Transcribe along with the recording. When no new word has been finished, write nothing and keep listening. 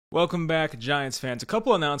Welcome back, Giants fans. A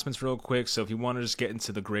couple announcements real quick, so if you want to just get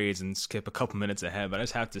into the grades and skip a couple minutes ahead, but I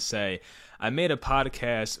just have to say, I made a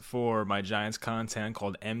podcast for my Giants content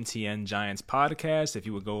called MTN Giants Podcast. If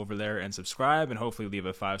you would go over there and subscribe and hopefully leave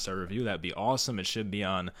a 5-star review, that'd be awesome. It should be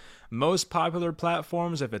on most popular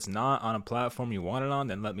platforms. If it's not on a platform you want it on,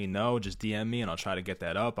 then let me know. Just DM me and I'll try to get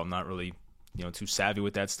that up. I'm not really too savvy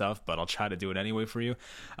with that stuff, but I'll try to do it anyway for you.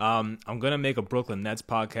 I'm going to make a Brooklyn Nets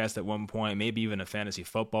podcast at one point, maybe even a fantasy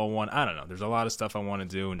football one. I don't know. There's a lot of stuff I want to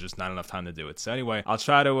do and just not enough time to do it. So anyway, I'll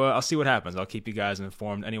see what happens. I'll keep you guys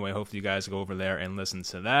informed. Anyway, hopefully you guys go over there and listen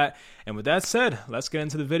to that. And with that said, let's get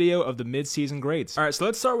into the video of the midseason grades. All right, so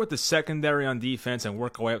let's start with the secondary on defense and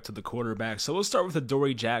work our way up to the quarterback. So we'll start with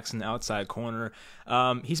Adoree Jackson, outside corner.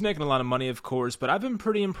 He's making a lot of money, of course, but I've been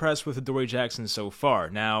pretty impressed with Adoree Jackson so far.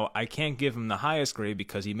 Now, I can't give him the highest grade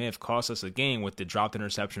because he may have cost us a game with the dropped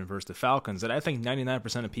interception versus the Falcons that I think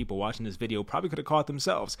 99% of people watching this video probably could have caught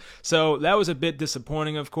themselves. So that was a bit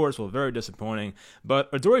disappointing, of course. Well, very disappointing. But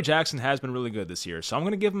Adoree Jackson has been really good this year. So I'm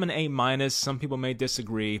going to give him an A-. Some people may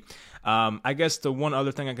disagree. I guess the one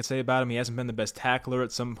other thing I could say about him, he hasn't been the best tackler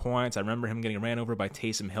at some points. I remember him getting ran over by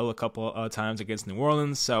Taysom Hill a couple times against New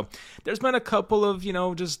Orleans. So there's been a couple of,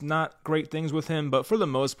 just not great things with him. But for the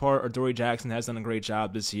most part, Adoree Jackson has done a great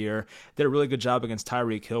job this year. Did a really good job against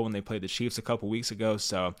Tyreek Hill when they played the Chiefs a couple weeks ago.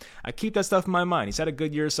 So I keep that stuff in my mind. He's had a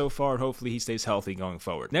good year so far, and hopefully he stays healthy going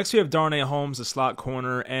forward. Next, we have Darnay Holmes, the slot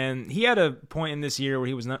corner. And he had a point in this year where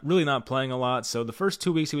he was not playing a lot. So the first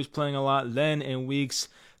 2 weeks he was playing a lot. Then in weeks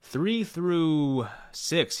 3 through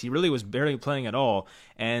 6, he really was barely playing at all.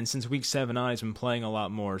 And since week 7 on, he's been playing a lot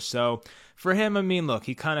more. So for him, look,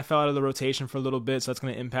 he kind of fell out of the rotation for a little bit, so that's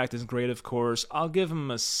going to impact his grade, of course. I'll give him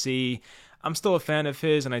a C. I'm still a fan of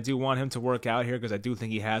his, and I do want him to work out here because I do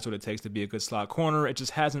think he has what it takes to be a good slot corner. It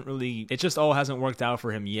just all hasn't worked out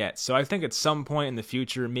for him yet. So I think at some point in the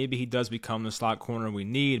future, maybe he does become the slot corner we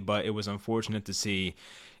need, but it was unfortunate to see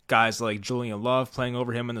guys like Julian Love playing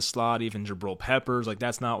over him in the slot, even Jabril Peppers.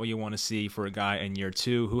 That's not what you want to see for a guy in year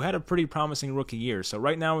 2 who had a pretty promising rookie year. So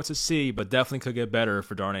right now it's a C, but definitely could get better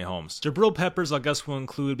for Darnay Holmes. Jabril Peppers, I guess we'll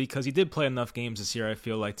include because he did play enough games this year, I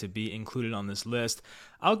feel like, to be included on this list.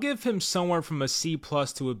 I'll give him somewhere from a C+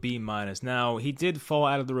 to a B-. Now, he did fall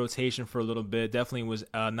out of the rotation for a little bit. Definitely was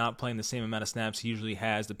not playing the same amount of snaps he usually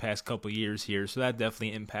has the past couple years here, so that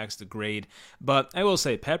definitely impacts the grade. But I will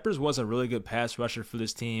say, Peppers was a really good pass rusher for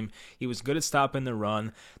this team. He was good at stopping the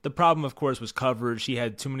run. The problem, of course, was coverage. He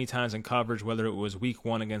had too many times in coverage, whether it was week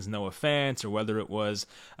 1 against Noah Fant or whether it was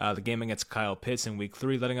the game against Kyle Pitts in week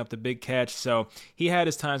 3, letting up the big catch. So he had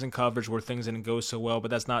his times in coverage where things didn't go so well,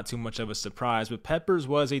 but that's not too much of a surprise. But Peppers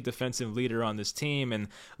was a defensive leader on this team, and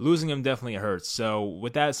losing him definitely hurts. So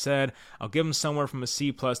with that said, I'll give him somewhere from a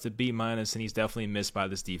C+ to B-, and he's definitely missed by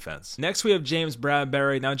this defense. Next, we have James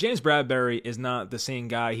Bradberry. Now, James Bradberry is not the same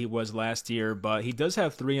guy he was last year, but he does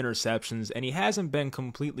have 3 interceptions, and he hasn't been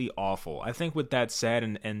completely awful. I think with that said,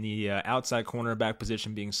 and the outside cornerback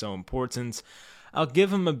position being so important, I'll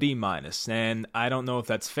give him a B-, and I don't know if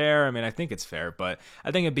that's fair. I think it's fair, but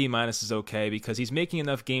I think a B- is okay because he's making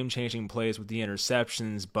enough game-changing plays with the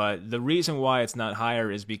interceptions, but the reason why it's not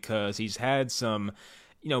higher is because he's had some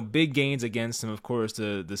big gains against him. Of course,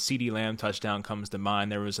 the CeeDee Lamb touchdown comes to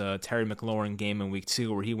mind. There was a Terry McLaurin game in week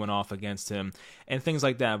 2 where he went off against him and things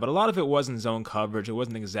like that. But a lot of it wasn't zone coverage. It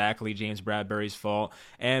wasn't exactly James Bradberry's fault.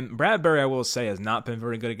 And Bradberry, I will say, has not been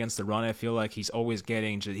very good against the run. I feel like he's always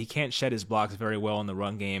he can't shed his blocks very well in the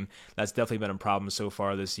run game. That's definitely been a problem so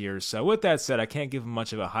far this year. So with that said, I can't give him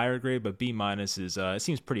much of a higher grade, but B- is it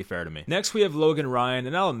seems pretty fair to me. Next, we have Logan Ryan,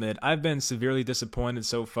 and I'll admit, I've been severely disappointed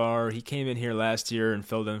so far. He came in here last year and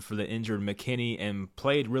filled in for the injured McKinney and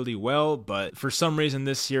played really well, but for some reason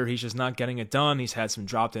this year he's just not getting it done. He's had some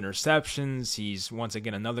dropped interceptions. He's once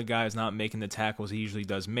again another guy who's not making the tackles he usually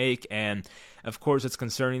does make, and of course it's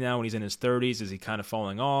concerning now when he's in his 30s. Is he kind of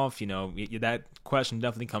falling off? That question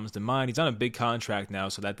definitely comes to mind. He's on a big contract now,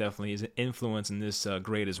 so that definitely is an influence in this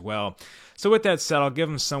grade as well. So with that said, I'll give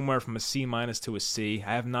him somewhere from a C- to a C.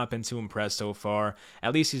 I have not been too impressed so far.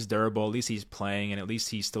 At least he's durable, at least he's playing, and at least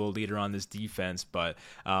he's still a leader on this defense, but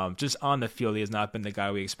just on the field, he has not been the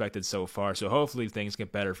guy we expected so far, so hopefully things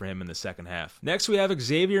get better for him in the second half. Next, we have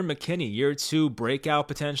Xavier McKinney, year 2 breakout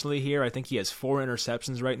potentially here. I think he has 4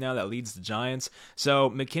 interceptions right now. That leads the Giants. Giants. So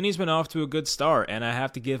McKinney's been off to a good start, and I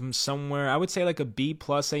have to give him somewhere, I would say like a B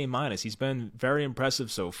plus, A minus. He's been very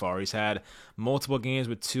impressive so far. He's had multiple games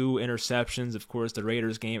with 2 interceptions. Of course, the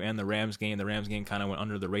Raiders game and the Rams game. The Rams game kind of went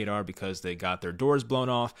under the radar because they got their doors blown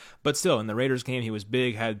off. But still, in the Raiders game, he was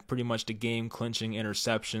big, had pretty much the game-clinching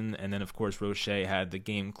interception. And then, of course, Roche had the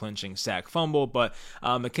game-clinching sack fumble. But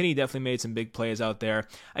McKinney definitely made some big plays out there.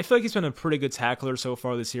 I feel like he's been a pretty good tackler so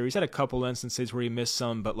far this year. He's had a couple instances where he missed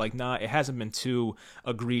some, but like it hasn't been too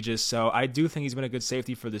egregious. So I do think he's been a good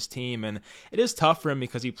safety for this team. And it is tough for him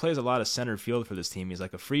because he plays a lot of center field for this team. He's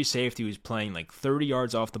like a free safety who's playing like 30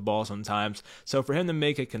 yards off the ball sometimes. So for him to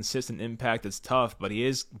make a consistent impact, it's tough, but he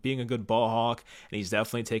is being a good ball hawk, and he's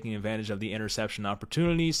definitely taking advantage of the interception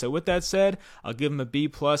opportunity. So with that said, I'll give him a B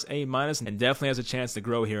plus, A minus, and definitely has a chance to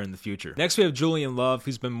grow here in the future. Next, we have Julian Love,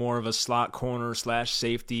 who's been more of a slot corner /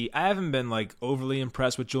 safety. I haven't been like overly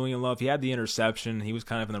impressed with Julian Love. He had the interception. He was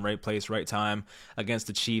kind of in the right place, right time against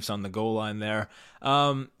the Chiefs on the goal line there.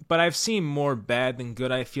 But I've seen more bad than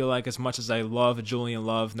good, I feel like, as much as I love Julian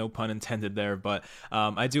Love, no pun intended there, but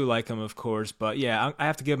I do like him, of course. But yeah, I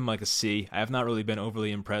have to give him like a C. I have not really been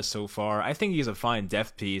overly impressed so far. I think he's a fine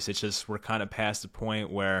depth piece. It's just we're kind of past the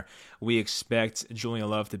point where we expect Julian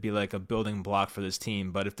Love to be like a building block for this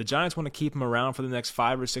team. But if the Giants want to keep him around for the next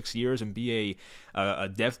 5 or 6 years and be a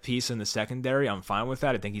depth piece in the secondary, I'm fine with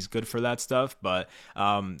that. I think he's good for that stuff. But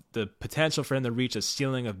the potential for him to reach a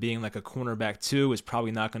ceiling of being like a cornerback 2 is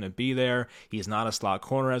probably not going to be there. He's not a slot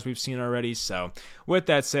corner, as we've seen already. So with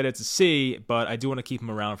that said, it's a C, but I do want to keep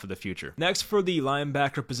him around for the future. Next, for the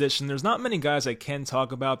linebacker position, there's not many guys I can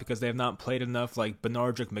talk about because they have not played enough, like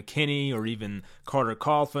Benardrick McKinney or even Carter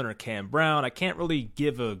Coughlin or Cam Brown. I can't really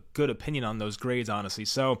give a good opinion on those grades, honestly.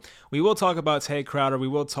 So we will talk about Tae Crowder. We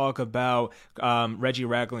will talk about Reggie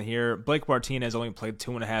Ragland here. Blake Martinez only played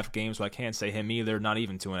 2.5 games, so I can't say him either, not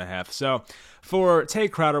even 2.5. So for Tae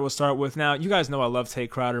Crowder, we'll start with. Now, you guys know I love Tae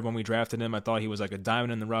Crowder. When we drafted him, I thought he was like a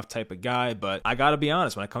diamond in the rough type of guy, but I gotta be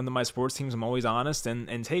honest, when I come to my sports teams, I'm always honest,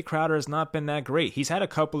 and Tae Crowder has not been that great. He's had a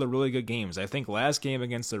couple of really good games. I think last game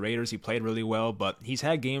against the Raiders, he played really well, but he's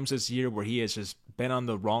had games this year where he has just been on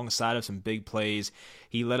the wrong side of some big plays.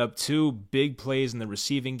 He led up 2 big plays in the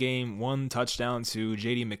receiving game, 1 touchdown to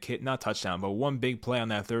J.D. McKissic, not touchdown, but 1 big play on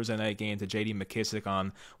that Thursday night game to J.D. McKissic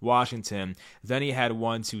on Washington. Then he had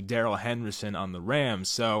 1 to Darrell Henderson on the Rams.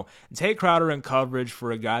 So Tae Crowder in coverage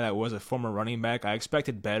for a guy that was a former running back, I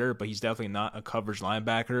expected better, but he's definitely not a coverage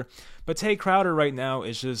linebacker. But Tae Crowder right now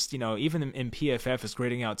is just, even in PFF is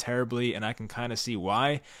grading out terribly, and I can kind of see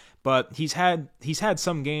why. But he's had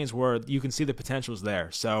some games where you can see the potential's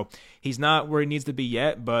there. So he's not where he needs to be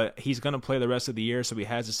yet, but he's going to play the rest of the year, so he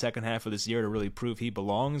has the second half of this year to really prove he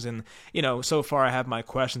belongs. And, so far I have my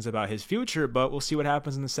questions about his future, but we'll see what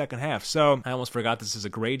happens in the second half. So I almost forgot this is a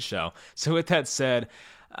grade show. So with that said,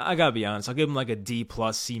 I gotta be honest, I'll give him like a D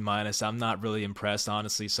plus, C minus. I'm not really impressed,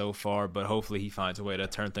 honestly, so far, but hopefully he finds a way to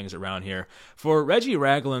turn things around here. For Reggie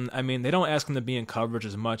Ragland, they don't ask him to be in coverage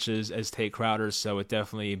as much as Tae Crowder, so it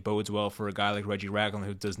definitely bodes well for a guy like Reggie Ragland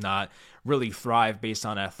who does not really thrive based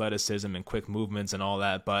on athleticism and quick movements and all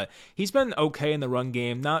that, but he's been okay in the run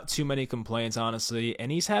game, not too many complaints, honestly, and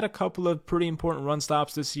he's had a couple of pretty important run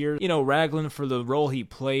stops this year. Ragland, for the role he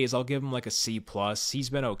plays, I'll give him like a C plus. He's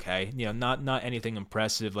been okay, not anything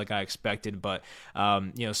impressive like I expected, but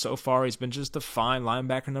so far he's been just a fine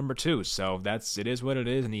linebacker number 2. So it is what it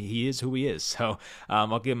is, and he is who he is. So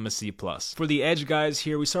I'll give him a C plus. For the edge guys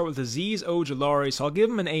here, we start with Azeez Ojulari, so I'll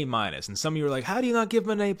give him an A minus. And some of you are like, how do you not give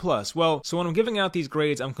him an A plus? Well, so when I'm giving out these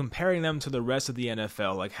grades, I'm comparing them to the rest of the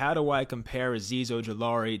NFL. Like, how do I compare Azeez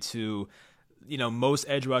Ojulari to most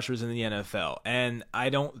edge rushers in the NFL? And I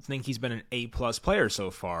don't think he's been an A-plus player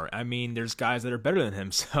so far. There's guys that are better than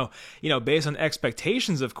him. So, based on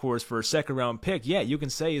expectations, of course, for a second-round pick, yeah, you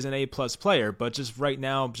can say he's an A-plus player, but just right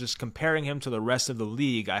now, just comparing him to the rest of the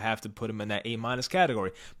league, I have to put him in that A-minus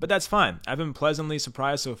category. But that's fine. I've been pleasantly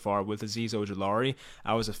surprised so far with Azeez Ojulari.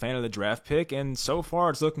 I was a fan of the draft pick, and so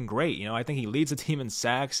far, it's looking great. I think he leads the team in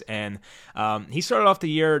sacks, and he started off the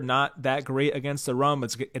year not that great against the run,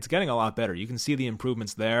 but it's getting a lot better. You can see the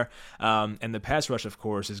improvements there, and the pass rush, of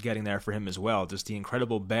course, is getting there for him as well. Just the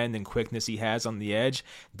incredible bend and quickness he has on the edge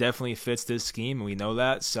definitely fits this scheme, and we know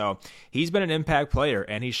that. So he's been an impact player,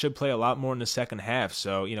 and he should play a lot more in the second half.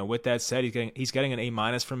 So with that said, he's getting an A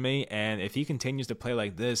minus from me, and if he continues to play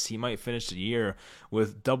like this, he might finish the year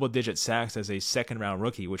with double-digit sacks as a second-round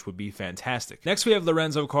rookie, which would be fantastic. Next, we have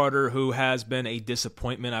Lorenzo Carter, who has been a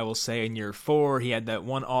disappointment, I will say, in year 4. He had that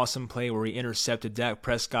one awesome play where he intercepted Dak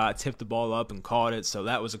Prescott, tipped the ball up and caught it, so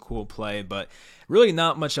that was a cool play. But really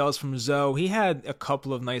not much else from Zoe. He had a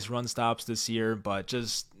couple of nice run stops this year, but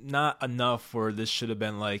just not enough where this should have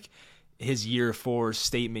been like his year 4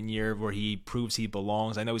 statement year where he proves he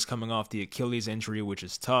belongs. I know he's coming off the Achilles injury, which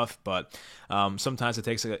is tough, but sometimes it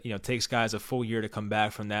takes guys a full year to come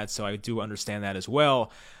back from that, so I do understand that as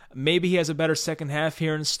well. Maybe he has a better second half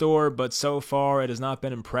here in store, but so far it has not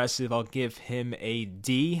been impressive. I'll give him a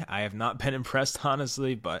D. I have not been impressed,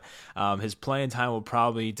 honestly, but his playing time will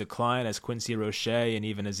probably decline as Quincy Roche and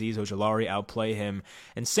even Azeez Ojulari outplay him.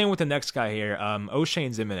 And same with the next guy here,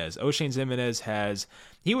 Oshane Ximines. Oshane Ximines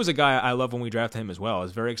he was a guy I love when we drafted him as well. I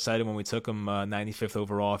was very excited when we took him 95th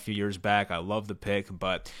overall a few years back. I love the pick,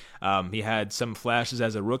 but he had some flashes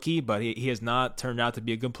as a rookie, but he has not turned out to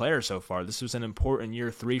be a good player so far. This was an important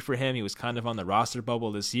year 3 for him. He was kind of on the roster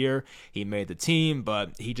bubble this year. He made the team,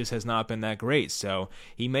 but he just has not been that great. So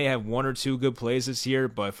he may have 1 or 2 good plays this year,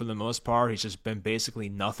 but for the most part, he's just been basically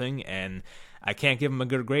nothing, and I can't give him a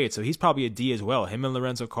good grade, so he's probably a D as well. Him and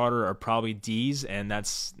Lorenzo Carter are probably Ds, and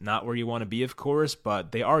that's not where you want to be, of course,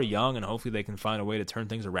 but they are young, and hopefully they can find a way to turn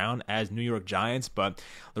things around as New York Giants. But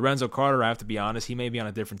Lorenzo Carter, I have to be honest, he may be on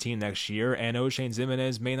a different team next year, and Oshane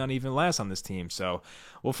Ximines may not even last on this team, so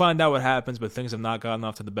we'll find out what happens, but things have not gotten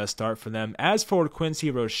off to the best start for them. As for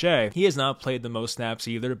Quincy Roche, he has not played the most snaps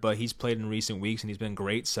either, but he's played in recent weeks, and he's been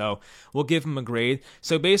great, so we'll give him a grade.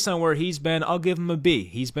 So based on where he's been, I'll give him a B.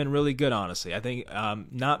 He's been really good, honestly. I think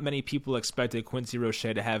not many people expected Quincy Roche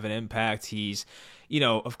to have an impact. He's,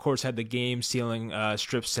 of course, had the game-sealing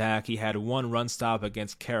strip sack. He had 1 run stop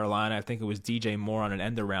against Carolina. I think it was DJ Moore on an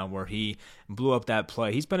end around where he blew up that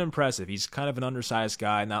play. He's been impressive. He's kind of an undersized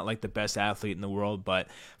guy, not like the best athlete in the world, but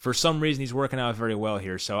for some reason he's working out very well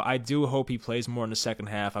here. So I do hope he plays more in the second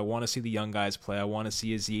half. I want to see the young guys play. I want to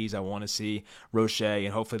see Azeez. I want to see Roche,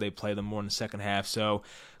 and hopefully they play them more in the second half. So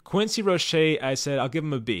Quincy Roche, I said I'll give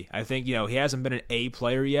him a B. I think, he hasn't been an A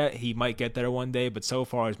player yet. He might get there one day, but so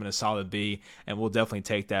far he's been a solid B, and we'll definitely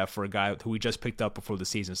take that for a guy who we just picked up before the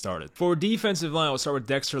season started. For defensive line, we'll start with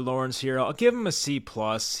Dexter Lawrence here. I'll give him a C+.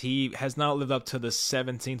 He has not lived up to the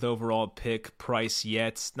 17th overall pick price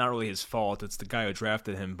yet. It's not really his fault. It's the guy who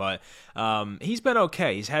drafted him, but he's been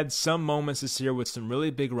okay. He's had some moments this year with some really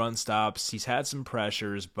big run stops. He's had some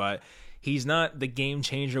pressures, but he's not the game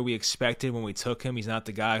changer we expected when we took him. He's not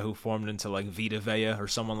the guy who formed into like Vita Vea or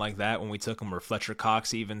someone like that when we took him, or Fletcher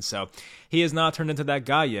Cox even. So he has not turned into that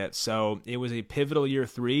guy yet. So it was a pivotal year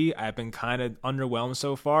 3. I've been kind of underwhelmed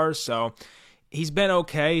so far. So he's been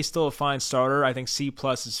okay. He's still a fine starter. I think C+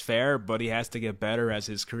 is fair, but he has to get better as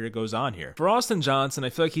his career goes on here. For Austin Johnson, I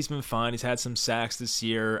feel like he's been fine. He's had some sacks this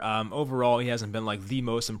year. Overall, he hasn't been like the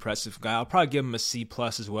most impressive guy. I'll probably give him a C+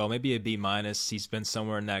 as well, maybe a B-. He's been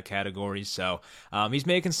somewhere in that category. So he's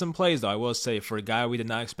making some plays, though. I will say, for a guy we did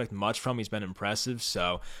not expect much from, he's been impressive.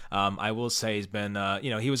 So I will say he's been,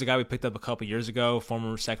 he was a guy we picked up a couple years ago,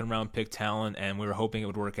 former second-round pick talent, and we were hoping it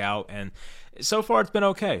would work out. And so far, it's been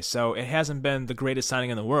okay. So it hasn't been the greatest signing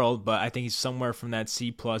in the world, but I think he's somewhere from that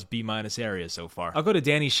C+, B- area so far. I'll go to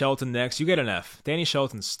Danny Shelton next. You get an F. Danny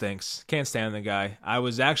Shelton stinks. Can't stand the guy. I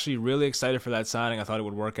was actually really excited for that signing. I thought it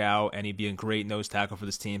would work out, and he'd be a great nose tackle for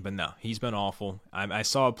this team, but no, he's been awful. I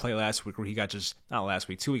saw a play last week where he got not last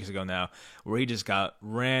week, 2 weeks ago now, where he just got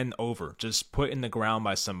ran over, just put in the ground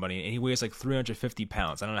by somebody, and he weighs like 350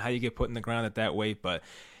 pounds. I don't know how you get put in the ground at that weight, but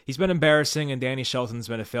he's been embarrassing, and Danny Shelton's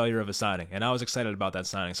been a failure of a signing, and I was excited about that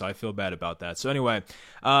signing, so I feel bad about that. So anyway,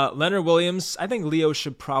 Leonard Williams, I think Leo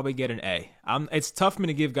should probably get an A. It's tough for me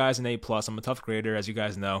to give guys an A+. I'm a tough grader, as you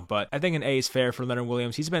guys know, but I think an A is fair for Leonard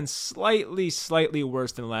Williams. He's been slightly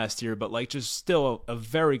worse than last year, but just still a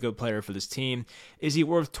very good player for this team. Is he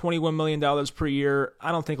worth $21 million per year?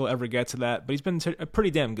 I don't think he'll ever get to that, but he's been pretty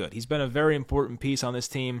damn good. He's been a very important piece on this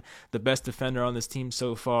team, the best defender on this team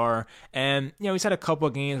so far, and he's had a couple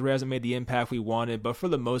of games where he hasn't made the impact we wanted, but for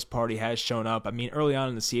the most part, he has shown up. I mean, early on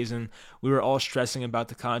in the season, we were all stressing about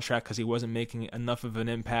the contract because he wasn't making enough of an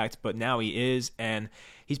impact, but now he is, and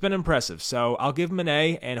he's been impressive. So I'll give him an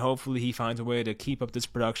A, and hopefully he finds a way to keep up this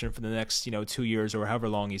production for the next 2 years or however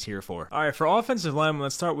long he's here for. All right, for offensive lineman,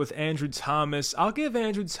 let's start with Andrew Thomas. I'll give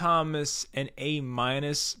Andrew Thomas an A-.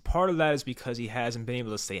 Part of that is because he hasn't been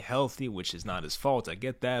able to stay healthy, which is not his fault. I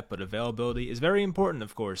get that, but availability is very important,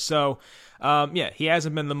 of course. So he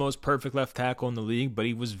hasn't been the most perfect left tackle in the league, but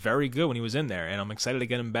he was very good when he was in there, and I'm excited to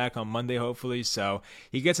get him back on Monday, hopefully. So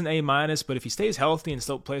he gets an A-, but if he stays healthy and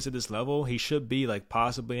still plays at this level, he should be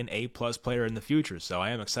possibly an A+ player in the future. So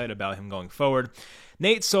I am excited about him going forward.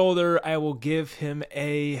 Nate Solder, I will give him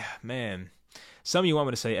a, Some of you want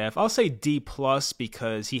me to say F. I'll say D plus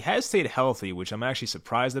because he has stayed healthy, which I'm actually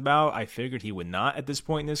surprised about. I figured he would not at this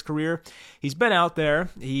point in his career. He's been out there.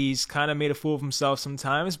 He's kind of made a fool of himself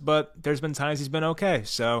sometimes, but there's been times he's been okay.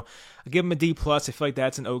 So I give him a D plus. I feel like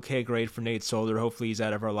that's an okay grade for Nate Solder. Hopefully he's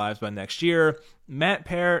out of our lives by next year. Matt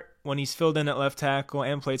Peart, when he's filled in at left tackle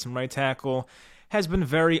and played some right tackle, has been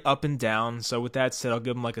very up and down. So with that said, I'll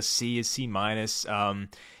give him like a C minus.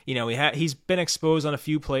 He's been exposed on a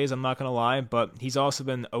few plays, I'm not going to lie, but he's also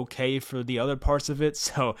been okay for the other parts of it.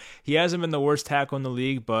 So he hasn't been the worst tackle in the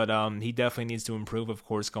league, but he definitely needs to improve, of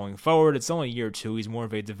course, going forward. It's only year 2. He's more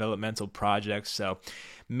of a developmental project. So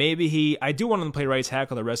maybe I do want him to play right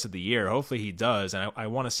tackle the rest of the year. Hopefully he does. And I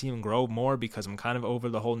want to see him grow more because I'm kind of over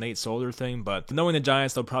the whole Nate Solder thing. But knowing the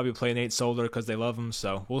Giants, they'll probably play Nate Solder because they love him.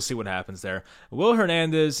 So we'll see what happens there. Will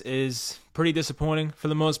Hernandez is pretty disappointing for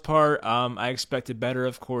the most part. I expected better,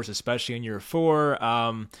 of course, especially in year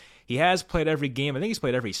 4. He has played every game. I think he's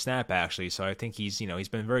played every snap, actually. So I think he's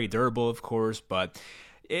been very durable, of course. But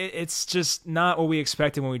it's just not what we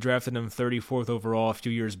expected when we drafted him 34th overall a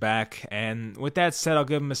few years back. And with that said, I'll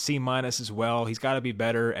give him a C minus as well. He's got to be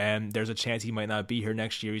better, and there's a chance he might not be here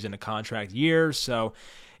next year. He's in a contract year, so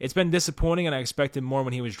it's been disappointing, and I expected more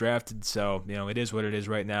when he was drafted. So, it is what it is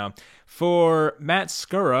right now. For Matt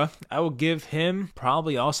Skura, I will give him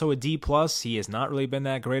probably also a D plus. He has not really been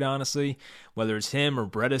that great, honestly. Whether it's him or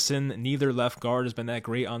Bredesen, neither left guard has been that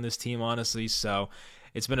great on this team, honestly. So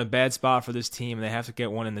it's been a bad spot for this team, and they have to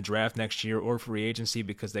get one in the draft next year or free agency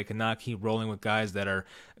because they cannot keep rolling with guys that are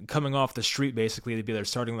coming off the street, basically, to be their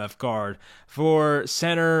starting left guard. For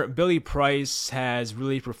center, Billy Price has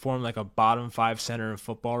really performed like a bottom 5 center in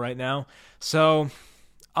football right now. So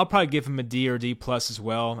I'll probably give him a D or D plus as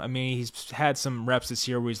well. I mean, he's had some reps this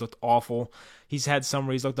year where he's looked awful. He's had some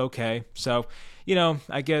where he's looked okay. So,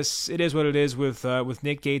 I guess it is what it is with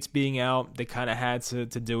Nick Gates being out. They kind of had to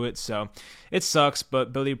do it. So it sucks,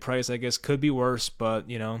 but Billy Price, I guess, could be worse. But,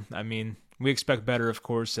 we expect better, of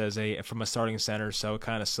course, from a starting center. So it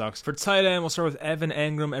kind of sucks. For tight end, we'll start with Evan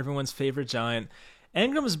Engram, everyone's favorite Giant.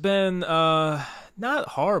 Engram's been not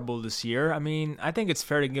horrible this year. I mean, I think it's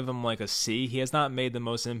fair to give him like a C. He has not made the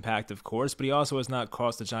most impact, of course, but he also has not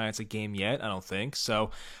cost the Giants a game yet, I don't think.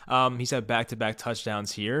 So he's had back-to-back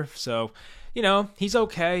touchdowns here. So, he's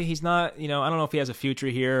okay. He's not, I don't know if he has a future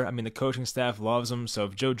here. I mean, the coaching staff loves him. So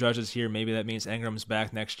if Joe Judge is here, maybe that means Engram's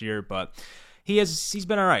back next year. But he's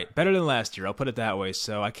been all right, better than last year, I'll put it that way.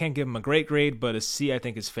 So I can't give him a great grade, but a C I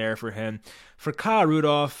think is fair for him. For Kyle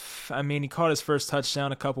Rudolph, I mean, he caught his first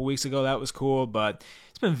touchdown a couple weeks ago. That was cool, but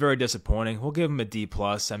it's been very disappointing. We'll give him a D+.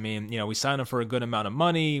 I mean, we signed him for a good amount of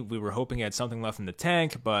money. We were hoping he had something left in the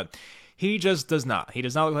tank, but he just does not. He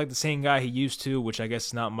does not look like the same guy he used to, which I guess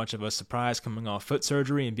is not much of a surprise coming off foot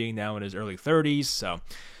surgery and being now in his early 30s. So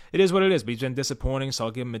it is what it is, but he's been disappointing, so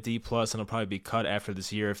I'll give him a D+, and he'll probably be cut after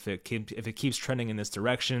this year if it keeps trending in this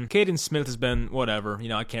direction. Caden Smith has been whatever.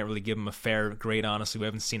 I can't really give him a fair grade, honestly. We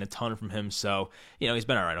haven't seen a ton from him, so, he's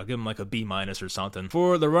been all right. I'll give him like a B- or something.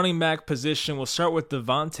 For the running back position, we'll start with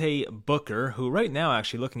Devontae Booker, who right now,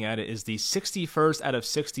 actually looking at it, is the 61st out of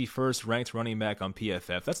 61st ranked running back on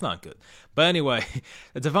PFF. That's not good. But anyway,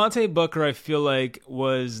 Devontae Booker, I feel like,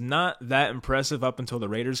 was not that impressive up until the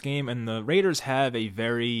Raiders game, and the Raiders have a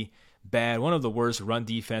very bad, one of the worst run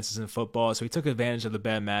defenses in football, so he took advantage of the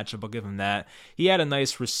bad matchup. I'll give him that. He had a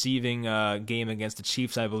nice receiving game against the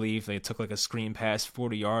Chiefs, I believe. They took like a screen pass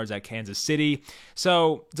 40 yards at Kansas City.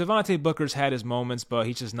 So Devontae Booker's had his moments, but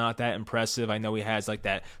he's just not that impressive. I know he has like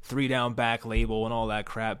that 3-down back label and all that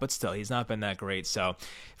crap, but still, he's not been that great. So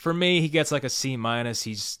for me, he gets like a C-.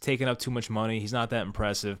 He's taken up too much money. He's not that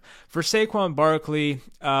impressive. For Saquon Barkley,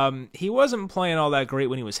 he wasn't playing all that great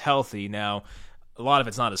when he was healthy. Now, a lot of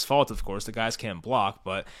it's not his fault, of course. The guys can't block,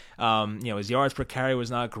 but his yards per carry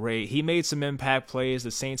was not great. He made some impact plays.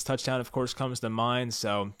 The Saints touchdown, of course, comes to mind,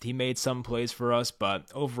 so he made some plays for us, but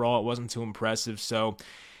overall it wasn't too impressive. So,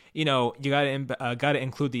 you got to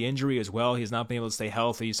include the injury as well. He's not been able to stay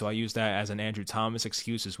healthy, so I use that as an Andrew Thomas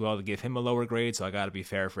excuse as well to give him a lower grade, so I got to be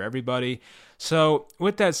fair for everybody. So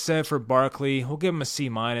with that said, for Barkley, we'll give him a C-.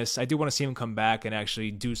 I do want to see him come back and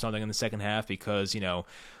actually do something in the second half because,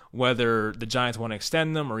 whether the Giants want to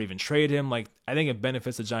extend them or even trade him, I think it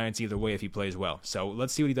benefits the Giants either way if he plays well. So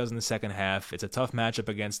let's see what he does in the second half. It's a tough matchup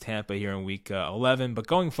against Tampa here in Week 11, but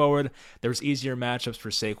going forward, there's easier matchups for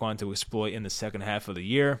Saquon to exploit in the second half of the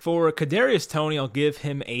year. For Kadarius Toney, I'll give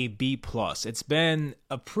him a B+. It's been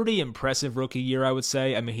a pretty impressive rookie year, I would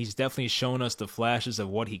say. I mean, he's definitely shown us the flashes of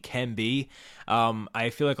what he can be.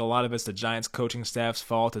 I feel like a lot of it's the Giants coaching staff's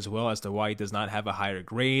fault as well as to why he does not have a higher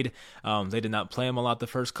grade. They did not play him a lot the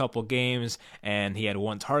first couple games, and he had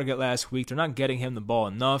 1 target last week. They're not getting him the ball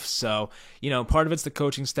enough, so, part of it's the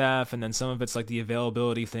coaching staff, and then some of it's like the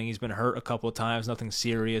availability thing. He's been hurt a couple of times, nothing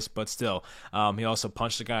serious, but still. He also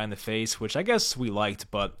punched a guy in the face, which I guess we liked,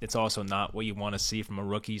 but it's also not what you want to see from a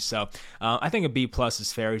rookie. So I think a B+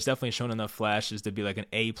 is fair. He's definitely shown enough flashes to be like an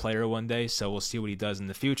A player one day, so we'll see what he does in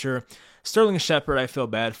the future. Sterling Shepard, I feel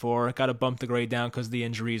bad for. Got to bump the grade down because of the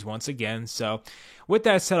injuries once again. So with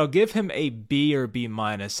that said, I'll give him a B or B-.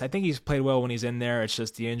 I think he's played well when he's in there. It's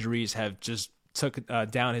just the injuries have just took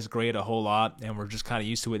down his grade a whole lot, and we're just kind of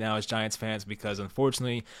used to it now as Giants fans because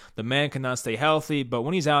unfortunately the man cannot stay healthy, but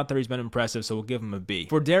when he's out there he's been impressive, so we'll give him a B.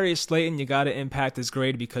 For Darius Slayton, you got to impact his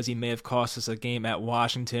grade because he may have cost us a game at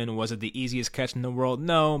Washington. Was it the easiest catch in the world?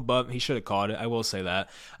 No, but he should have caught it, I will say that.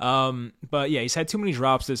 But yeah, he's had too many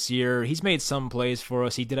drops this year. He's made some plays for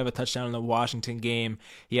us. He did have a touchdown in the Washington game.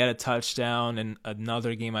 He had a touchdown in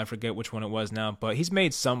another game, I forget which one it was now, but he's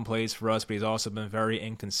made some plays for us, but he's also been very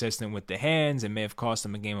inconsistent with the hands. It may have cost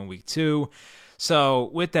him a game in week 2.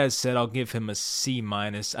 So with that said, I'll give him a C-.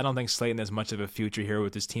 I don't think Slayton has much of a future here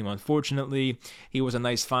with this team, unfortunately. He was a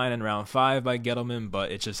nice find in round 5 by Gettleman,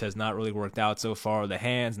 but it just has not really worked out so far. The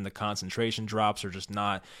hands and the concentration drops are just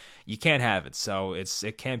not, you can't have it. So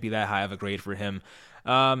it can't be that high of a grade for him.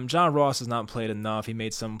 John Ross has not played enough. He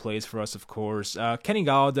made some plays for us, of course. Kenny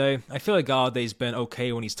Golladay, I feel like Galladay's been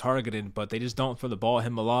okay when he's targeted, but they just don't throw the ball at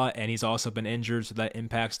him a lot, and he's also been injured, so that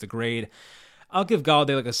impacts the grade. I'll give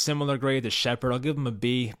Golladay like a similar grade to Shepard. I'll give him a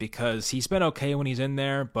B because he's been okay when he's in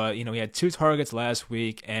there, but he had 2 targets last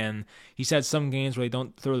week, and he's had some games where they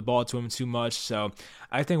don't throw the ball to him too much. So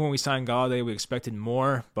I think when we signed Golladay, we expected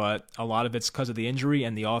more, but a lot of it's because of the injury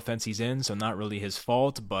and the offense he's in, so not really his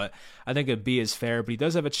fault. But I think a B is fair, but he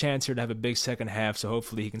does have a chance here to have a big second half, so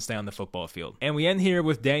hopefully he can stay on the football field. And we end here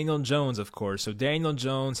with Daniel Jones, of course. So Daniel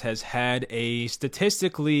Jones has had a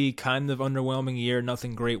statistically kind of underwhelming year,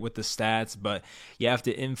 nothing great with the stats, but you have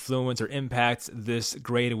to influence or impact this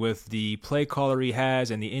grade with the play caller he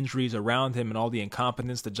has and the injuries around him and all the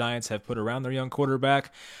incompetence the Giants have put around their young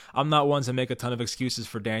quarterback. I'm not one to make a ton of excuses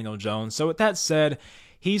for Daniel Jones. So with that said,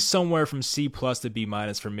 he's somewhere from C+ to B-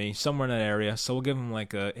 for me, somewhere in that area. So we'll give him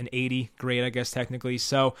like an 80 grade, I guess, technically.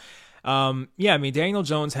 So Daniel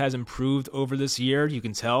Jones has improved over this year. You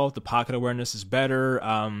can tell the pocket awareness is better.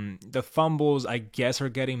 The fumbles, I guess, are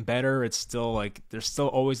getting better. It's still like there's still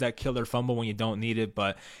always that killer fumble when you don't need it,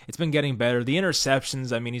 but it's been getting better. The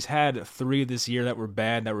interceptions, he's had 3 this year that were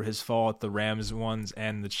bad, that were his fault, the Rams ones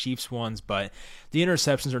and the Chiefs ones, but the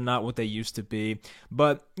interceptions are not what they used to be.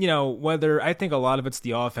 But, whether I think a lot of it's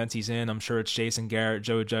the offense he's in. I'm sure it's Jason Garrett,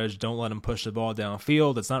 Joe Judge. Don't let him push the ball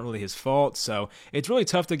downfield. It's not really his fault. So it's really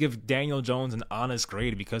tough to give Daniel Jones an honest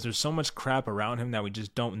grade because there's so much crap around him that we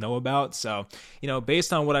just don't know about. So,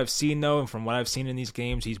 based on what I've seen though, and from what I've seen in these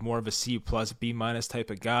games, he's more of a C+, B- type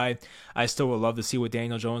of guy. I still would love to see what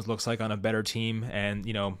Daniel Jones looks like on a better team. And,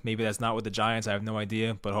 maybe that's not with the Giants. I have no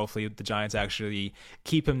idea, but hopefully the Giants actually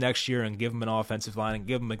keep him next year and give him an offensive line and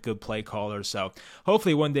give him a good play caller. So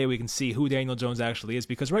hopefully one day we can see who Daniel Jones actually is,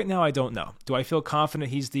 because right now I don't know. Do I feel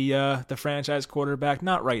confident he's the franchise quarterback?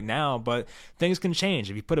 Not right now, but things can change.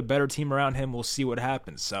 If you put a better team around him, we'll see what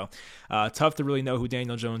happens. So tough to really know who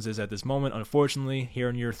Daniel Jones is at this moment, unfortunately, here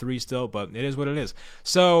in year 3 still, but it is what it is.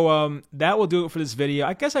 So that will do it for this video.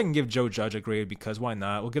 I guess I can give Joe Judge a grade because why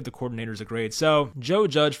not? We'll give the coordinators a grade. So Joe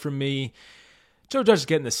Judge for me, Joe Judge is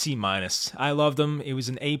getting a C-. I loved him. It was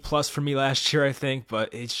an A+ for me last year, I think,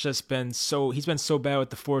 but it's just been he's been so bad with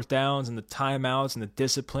the 4th downs and the timeouts and the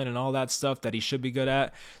discipline and all that stuff that he should be good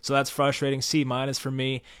at. So that's frustrating. C- for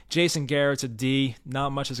me. Jason Garrett's a D.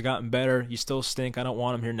 Not much has gotten better. You still stink. I don't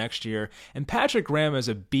want him here next year. And Patrick Graham is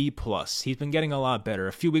a B+. He's been getting a lot better.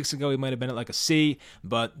 A few weeks ago, he might have been at like a C,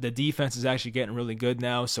 but the defense is actually getting really good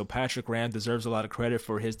now. So Patrick Graham deserves a lot of credit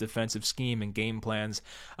for his defensive scheme and game plans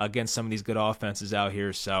against some of these good offenses out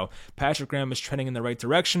here. So Patrick Graham is trending in the right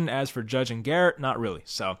direction. As for Judge and Garrett, not really.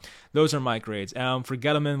 So those are my grades. For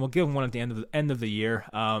Gettleman, we'll give him one at the end of the year.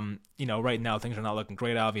 Right now things are not looking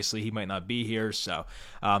great. Obviously, he might not be here, so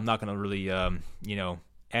I'm not going to really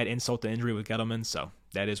add insult to injury with Gettleman. So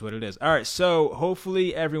that is what it is. All right, so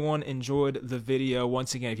hopefully everyone enjoyed the video.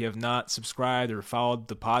 Once again, if you have not subscribed or followed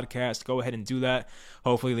the podcast, go ahead and do that.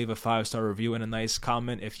 Hopefully leave a 5-star review and a nice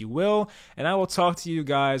comment if you will, and I will talk to you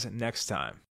guys next time.